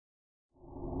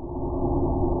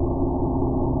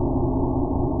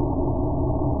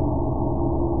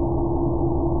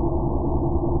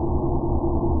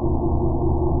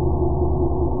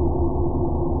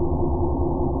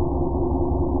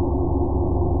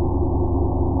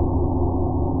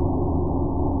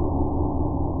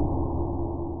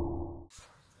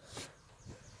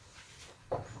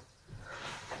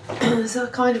So I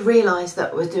kind of realised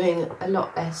that we're doing a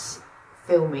lot less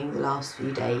filming the last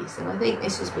few days, and I think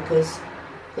this is because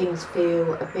things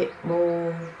feel a bit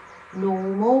more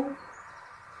normal.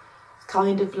 It's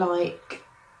kind of like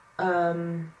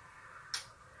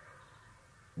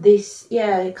this,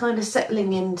 yeah, kind of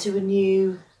settling into a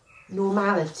new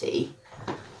normality.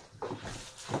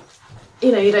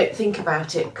 You know, you don't think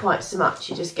about it quite so much,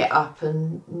 you just get up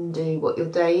and do what your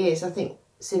day is. I think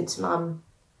since Mum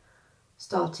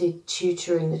started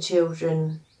tutoring the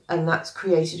children and that's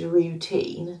created a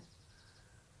routine,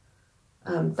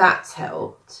 that's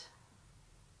helped.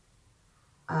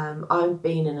 I've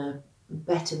been in a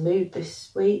better mood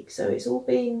this week, so it's all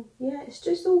been, yeah, it's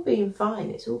just all been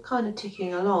fine. It's all kind of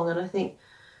ticking along, and I think,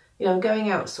 you know, I'm going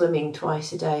out swimming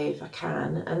twice a day if I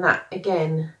can, and that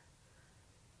again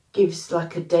gives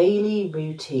like a daily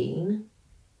routine.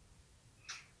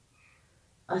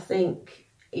 I think,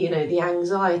 you know, the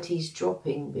anxiety's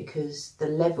dropping because the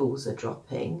levels are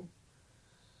dropping,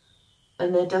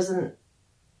 and there doesn't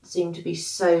seem to be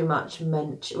so much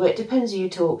mention. Well, it depends who you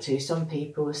talk to. Some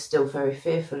people are still very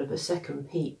fearful of a second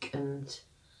peak, and,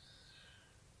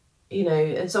 you know,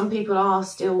 and some people are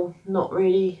still not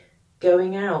really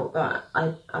going out. But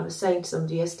I was saying to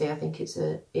somebody yesterday, I think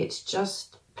it's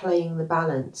just playing the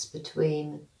balance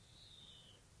between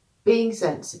being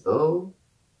sensible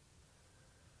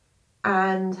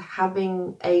and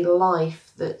having a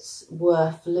life that's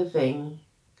worth living.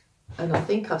 And I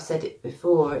think I've said it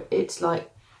before, it's like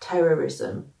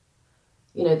terrorism.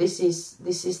 You know, this is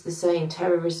the saying,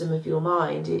 terrorism of your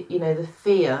mind. You know, the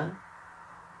fear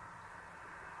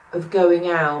of going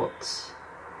out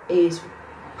is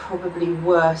probably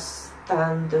worse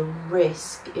than the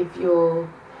risk if you're,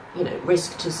 you know,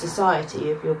 risk to society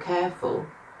if you're careful.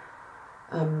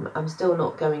 I'm still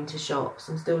not going to shops.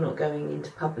 I'm still not going into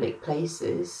public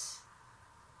places.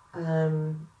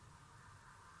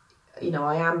 You know,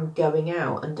 I am going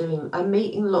out and I'm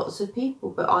meeting lots of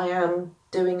people, but I am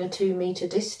doing a 2 metre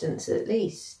distance at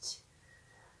least,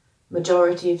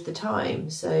 majority of the time.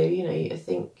 So, you know, I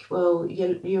think, well,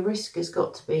 your risk has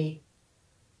got to be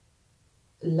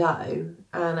low,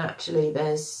 and actually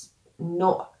there's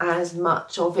not as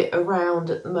much of it around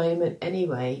at the moment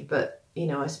anyway. But, you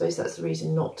know, I suppose that's the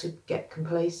reason not to get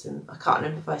complacent. I can't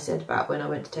remember if I said about when I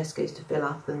went to Tesco's to fill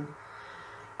up and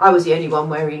I was the only one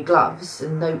wearing gloves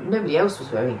and nobody else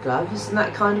was wearing gloves, and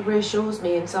that kind of reassures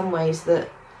me in some ways that,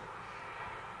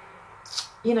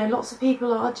 you know, lots of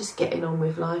people are just getting on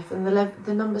with life, and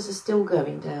the numbers are still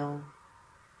going down.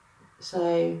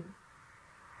 So,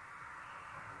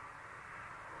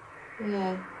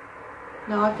 yeah,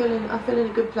 no, I feel in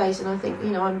a good place, and I think,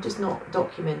 you know, I'm just not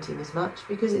documenting as much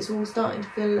because it's all starting to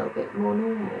feel a little bit more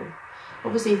normal.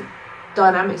 Obviously,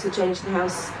 dynamics have changed in the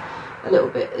house a little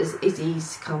bit as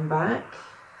Izzy's come back.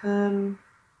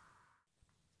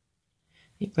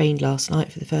 It rained last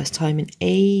night for the first time in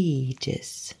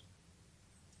ages.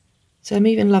 So I'm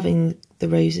even loving the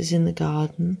roses in the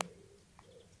garden.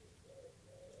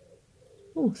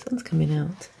 Oh, sun's coming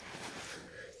out.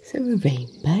 Is there a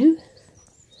rainbow?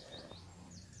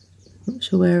 Not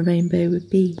sure where a rainbow would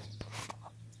be.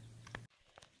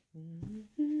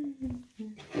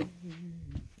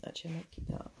 Actually, I might keep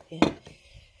that up here.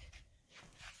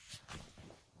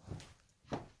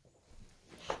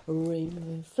 A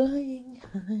rainbow flying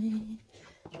high,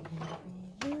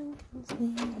 flying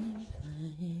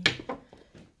high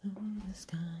over the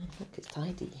sky. Look, it's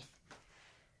tidy.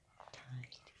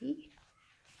 Tidy,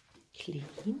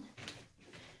 clean.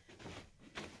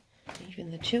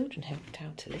 Even the children helped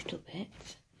out a little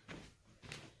bit.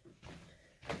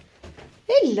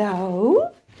 Hello?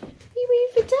 Are you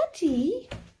waiting for Daddy?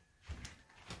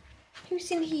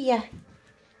 Who's in here?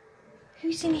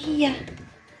 Who's in here?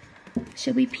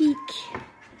 Shall we peek?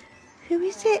 Who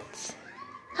is it?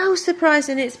 How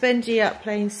surprising, it's Benji up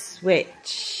playing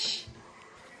Switch.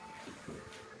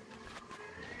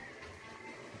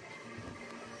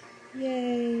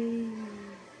 Yay.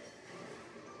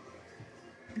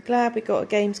 I'm glad we got a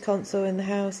games console in the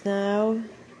house now.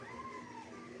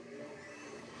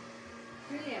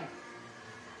 Brilliant.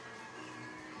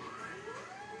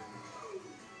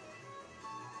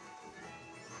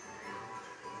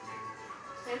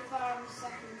 So far I'm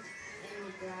second in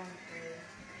the Grand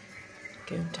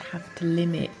Prix. Going to have to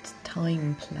limit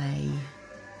time play.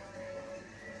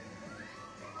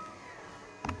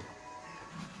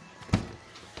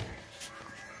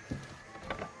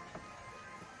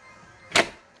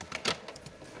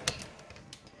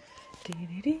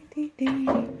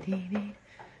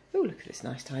 Oh, look at this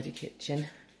nice tidy kitchen.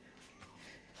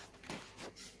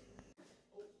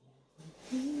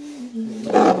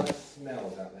 Nice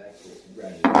smells out there, 'cause it's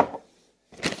rain.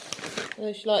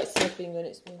 Oh, she likes sniffing when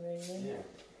it's been raining. Yeah.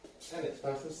 And it's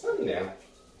nice and sunny now.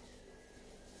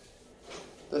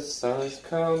 The sun's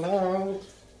come out.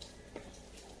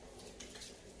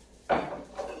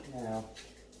 Now,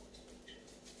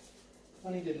 I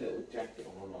need a little jacket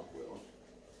on or not, Will.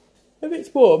 If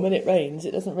it's warm and it rains, it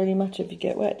doesn't really matter if you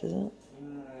get wet, does it?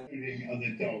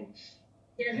 Other dogs.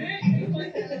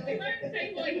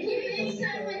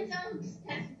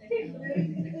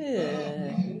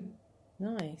 Yeah.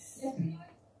 Nice.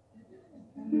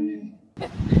 Need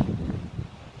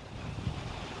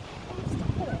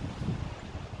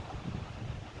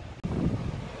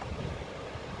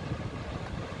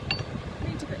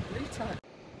a bit of blue time.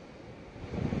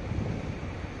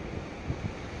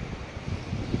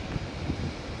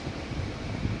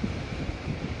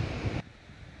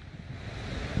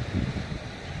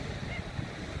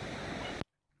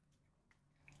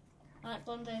 Like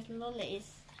one of those lollies.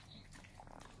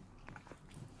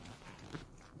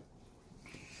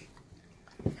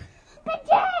 He's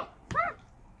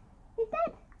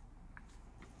dead!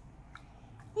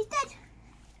 He's dead!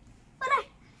 Oh no!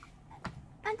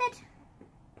 I'm dead!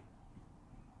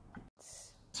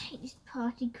 Take this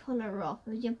party colour off.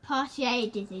 It was your party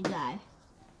ages ago.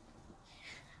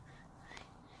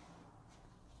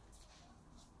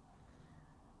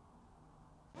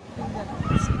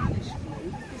 Spanish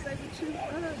flu because they were too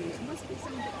early. It must be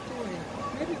some Victorian.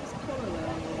 Maybe it was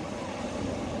cholera.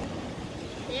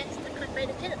 Yes, I can't find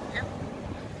a kid now.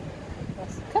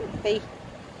 That's comfy.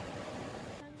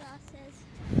 Sunglasses.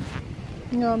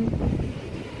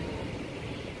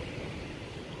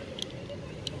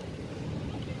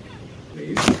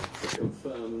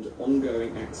 Confirmed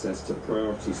ongoing access to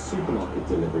priority supermarket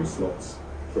delivery slots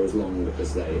for as long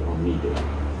as they are needed.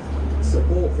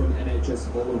 Support from NHS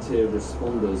volunteer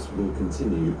responders will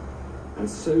continue, and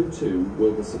so too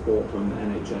will the support from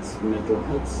NHS mental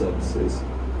health services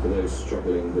for those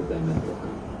struggling with their mental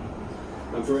health.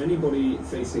 And for anybody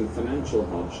facing financial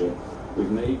hardship,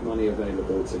 we've made money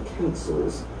available to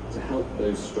councils to help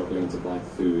those struggling to buy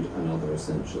food and other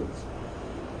essentials.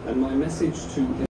 And my message to